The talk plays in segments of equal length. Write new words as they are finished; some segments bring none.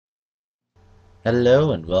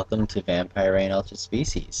Hello and welcome to Vampire Reign Ultra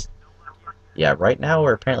Species. Yeah, right now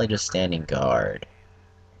we're apparently just standing guard.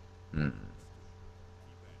 Hmm.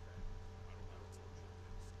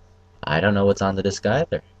 I don't know what's on the disc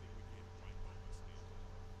either.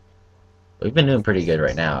 We've been doing pretty good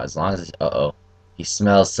right now, as long as... Uh-oh. He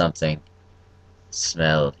smells something.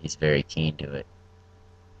 Smell. He's very keen to it.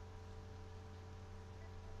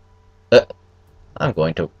 Uh, I'm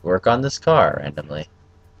going to work on this car randomly.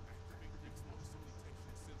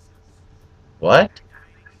 What?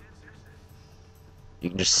 You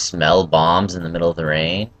can just smell bombs in the middle of the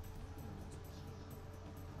rain?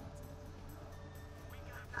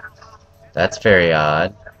 That's very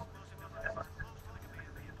odd.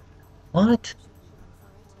 What?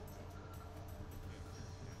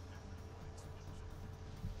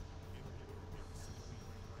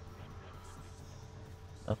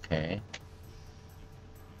 Okay.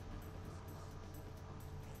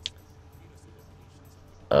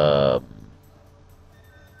 Um...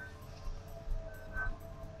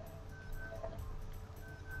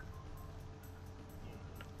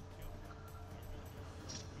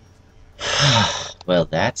 Well,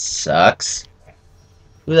 that sucks.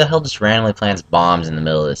 Who the hell just randomly plants bombs in the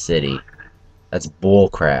middle of the city? That's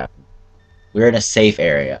bullcrap. We're in a safe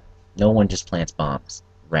area. No one just plants bombs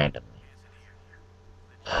randomly.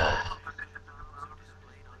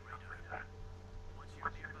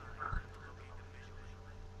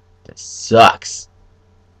 This sucks.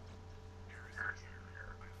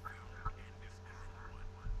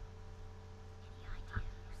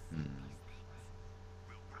 Hmm.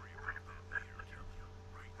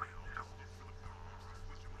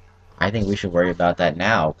 I think we should worry about that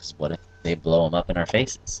now, because what if they blow them up in our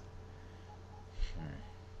faces? Hmm.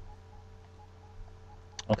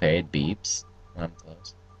 Okay, it beeps when I'm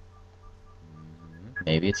close.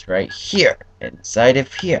 Maybe it's right here, inside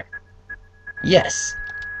of here. Yes!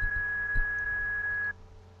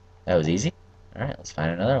 That was easy. Alright, let's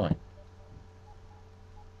find another one.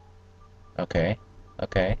 Okay,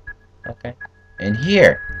 okay, okay. In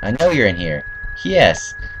here! I know you're in here.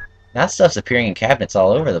 Yes! Now stuff's appearing in cabinets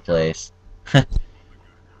all over the place.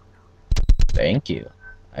 Thank you.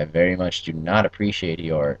 I very much do not appreciate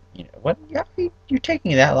your... what? You're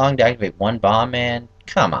taking that long to activate one bomb, man?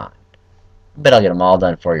 Come on. I bet I'll get them all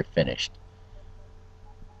done before you're finished.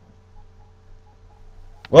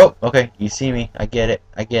 Whoa, okay, you see me. I get it.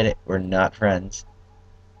 I get it. We're not friends.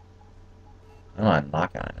 Come on,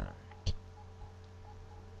 lock on.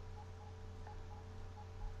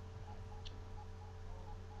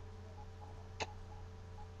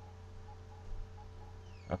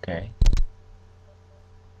 Okay.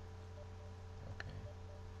 Okay.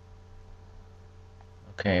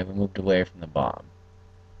 Okay, we moved away from the bomb.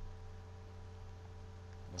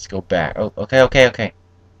 Let's go back. Oh, okay, okay, okay.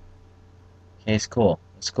 Okay, it's cool.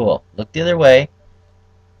 It's cool. Look the other way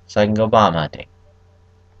so I can go bomb hunting.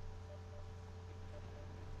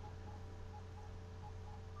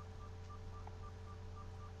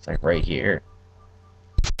 It's like right here.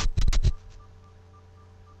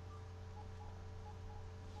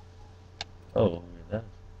 Oh, who are those?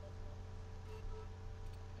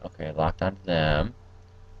 Okay, locked onto them.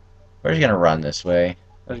 We're just gonna run this way.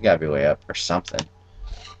 There's gotta be a way up or something.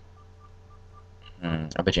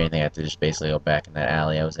 I bet you anything I have to just basically go back in that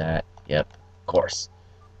alley I was at. Yep, of course.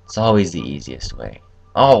 It's always the easiest way.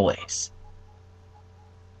 Always.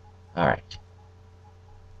 Alright.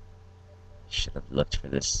 Should have looked for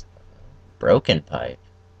this broken pipe.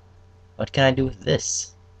 What can I do with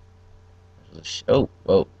this? Oh,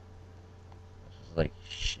 whoa. This is like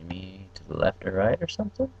shimmy to the left or right or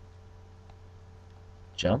something?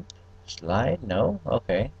 Jump? Slide? No?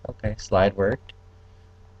 Okay, okay. Slide worked.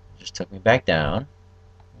 Just took me back down.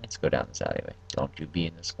 Let's go down this alleyway. Don't you be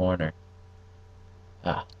in this corner.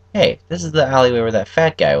 Ah, hey, this is the alleyway where that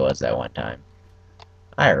fat guy was that one time.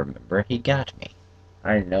 I remember, he got me.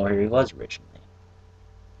 I didn't know where he was originally.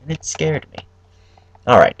 And it scared me.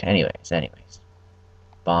 Alright, anyways.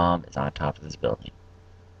 Bomb is on top of this building.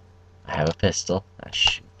 I have a pistol. Ah,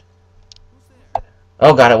 shoot.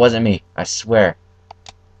 Oh god, it wasn't me. I swear.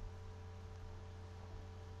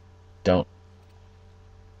 Don't.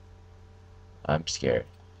 I'm scared.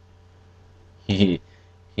 He...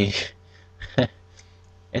 He...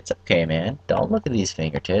 It's okay, man. Don't look at these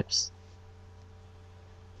fingertips.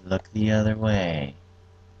 Look the other way.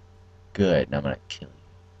 Good, now I'm gonna kill you.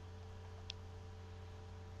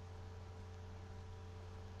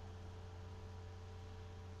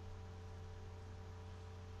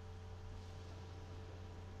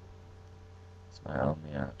 It's my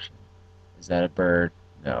only option. Is that a bird?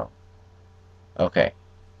 No. Okay.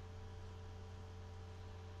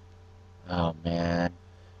 Oh, man.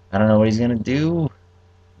 I don't know what he's gonna do.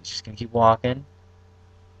 He's just gonna keep walking.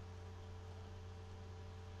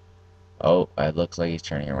 Oh, it looks like he's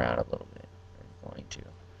turning around a little bit. Or going to.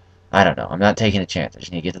 I don't know. I'm not taking a chance. I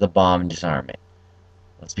just need to get to the bomb and disarm it.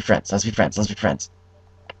 Let's be friends. Let's be friends. Let's be friends.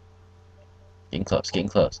 Getting close. Getting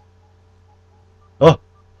close. Oh!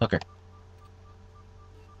 Hooker.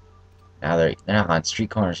 Now they're not on street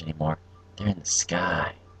corners anymore. They're in the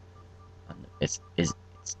sky.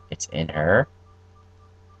 It's in her.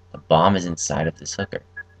 The bomb is inside of this hooker.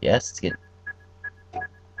 Yes, it's getting.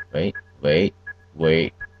 Wait, wait,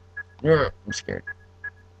 wait. I'm scared.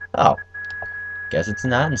 Oh, guess it's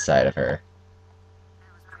not inside of her.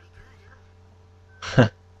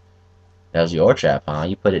 That was your trap, huh?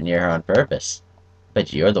 You put it near her on purpose.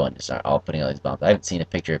 Bet you're the one putting all these bombs. I haven't seen a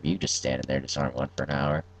picture of you just standing there disarming one for an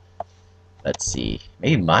hour. Let's see.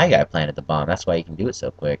 Maybe my guy planted the bomb. That's why he can do it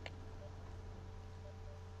so quick.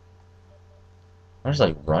 I'm just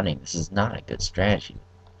like running. This is not a good strategy.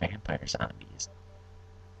 Vampire zombies.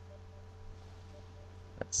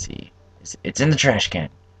 Let's see. It's in the trash can.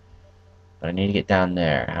 But I need to get down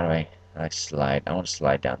there. How do I slide? I want to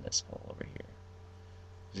slide down this hole over here.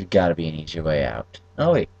 There's gotta be an easier way out.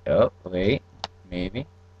 Oh wait. Oh wait. Maybe.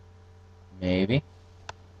 Maybe.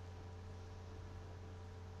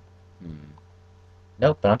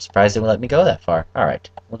 Nope, but I'm surprised they would let me go that far. Alright.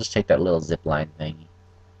 We'll just take that little zip line thingy.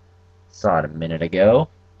 Saw it a minute ago.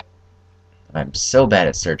 I'm so bad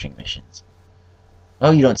at searching missions. Oh,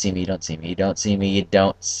 you don't see me, you don't see me, you don't see me, you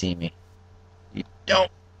don't see me. You don't.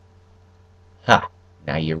 Ha!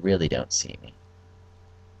 Now you really don't see me.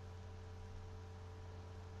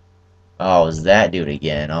 Oh, is that dude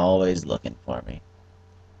again? Always looking for me.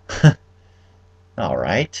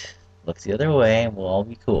 Alright. Look the other way and we'll all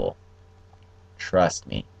be cool. Trust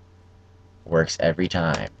me. Works every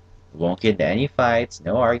time. We won't get into any fights,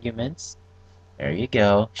 no arguments. There you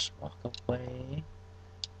go. Just walk away.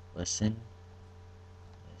 Listen.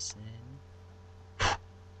 Listen.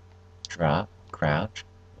 Drop. Crouch.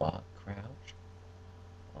 Walk. Crouch.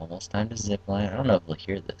 Almost time to zip line. I don't know if we'll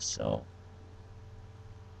hear this, so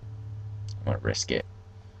I'm gonna risk it.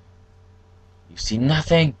 You see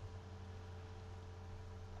nothing.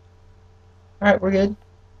 Alright, we're good.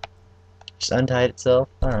 Just untied itself.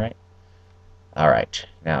 Alright. Alright.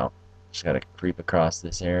 Now, just gotta creep across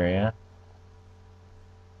this area.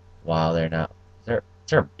 While they're not. Is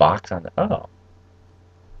there a box on the. Oh.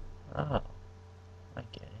 Oh. I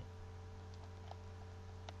get it.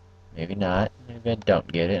 Maybe not. Maybe I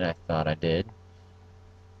don't get it and I thought I did.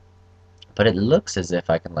 But it looks as if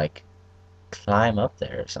I can, like, climb up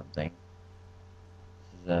there or something.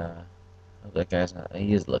 Oh, that guy's not.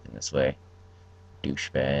 He is looking this way.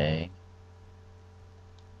 Douchebag.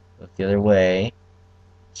 Look the other way.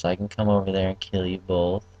 So I can come over there and kill you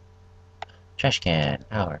both. Trash can.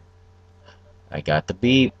 Power. I got the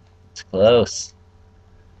beep. It's close.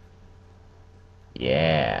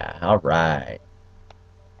 Yeah. Alright.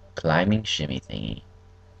 Climbing shimmy thingy.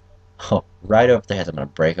 Oh, right over their heads. I'm gonna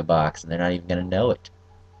break a box and they're not even gonna know it.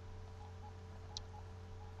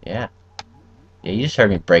 Yeah. Yeah, you just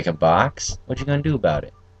heard me break a box. What you gonna do about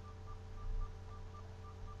it?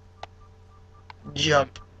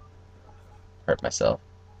 Jump. Hurt myself.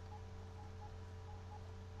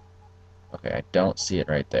 Okay, I don't see it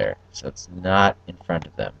right there. So it's not in front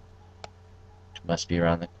of them. It must be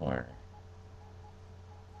around the corner.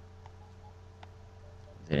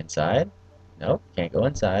 Is it inside? Nope, can't go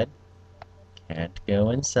inside. Can't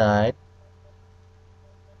go inside.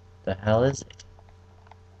 The hell is it?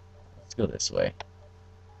 Let's go this way.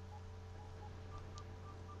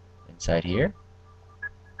 Inside here?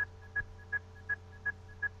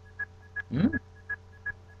 Hmm?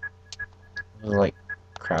 Was it like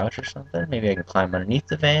crouch or something? Maybe I can climb underneath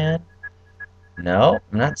the van? No,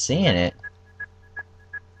 I'm not seeing it.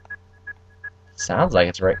 Sounds like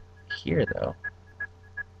it's right here, though.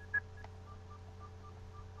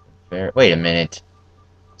 Wait a minute.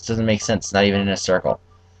 This doesn't make sense. It's not even in a circle.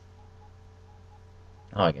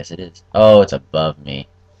 Oh, I guess it is. Oh, it's above me.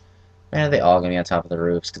 Man, are they all gonna be on top of the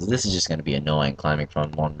roofs? Because this is just gonna be annoying, climbing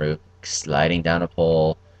from one roof, sliding down a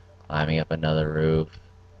pole, climbing up another roof.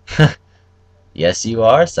 Yes, you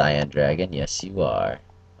are, Cyan Dragon. Yes, you are.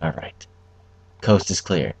 Alright. Coast is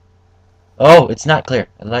clear. Oh, it's not clear.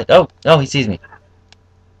 Oh, no, he sees me.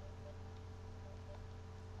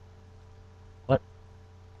 What?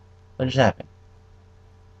 What just happened?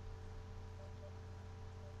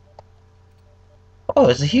 Oh,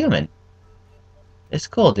 it's a human. It's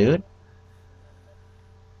cool, dude.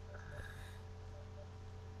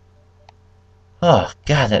 Oh,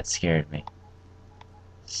 God, that scared me.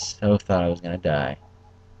 So thought I was gonna die.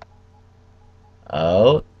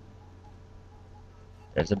 Oh,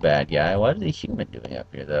 there's a bad guy. What is a human doing up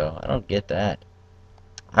here, though? I don't get that.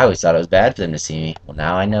 I always thought it was bad for them to see me. Well,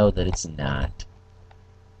 now I know that it's not.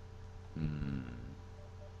 Hmm.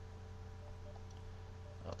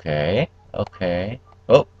 Okay. Okay.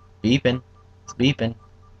 Oh, beeping. It's beeping.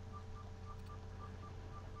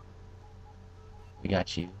 We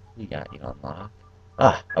got you. We got you unlocked.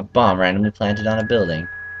 Ah, a bomb randomly planted on a building.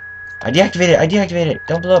 I deactivated it! I deactivated it!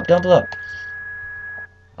 Don't blow up! Don't blow up!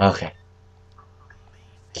 Okay.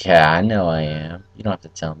 Yeah, I know I am. You don't have to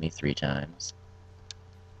tell me 3 times.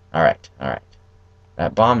 Alright, alright.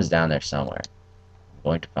 That bomb is down there somewhere. I'm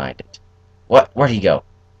going to find it. What? Where'd he go?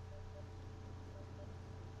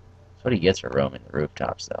 That's what he gets for roaming the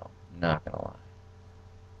rooftops, though. I'm not gonna lie.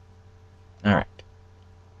 Alright.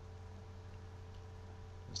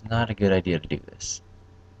 It's not a good idea to do this.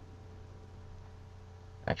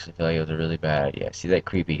 I actually feel like it was a really bad idea. See that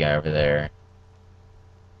creepy guy over there?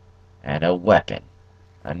 And a weapon.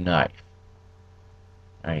 A knife.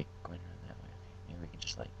 Alright, going around that way. Maybe we can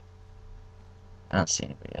just, like... I don't see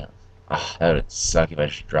anybody else. Oh, that would suck if I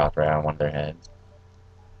just dropped right on one of their heads.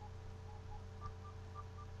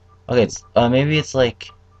 Okay, it's, maybe it's, like,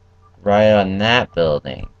 right on that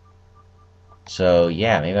building. So,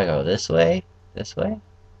 yeah, maybe I go this way? This way?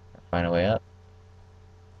 Or find a way up?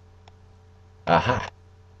 Aha!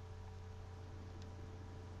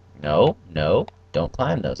 No, no. Don't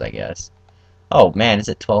climb those, I guess. Oh, man, it's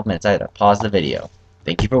at 12 minutes. I had to pause the video.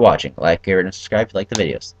 Thank you for watching. Like, favorite, and subscribe if you like the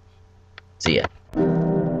videos. See ya.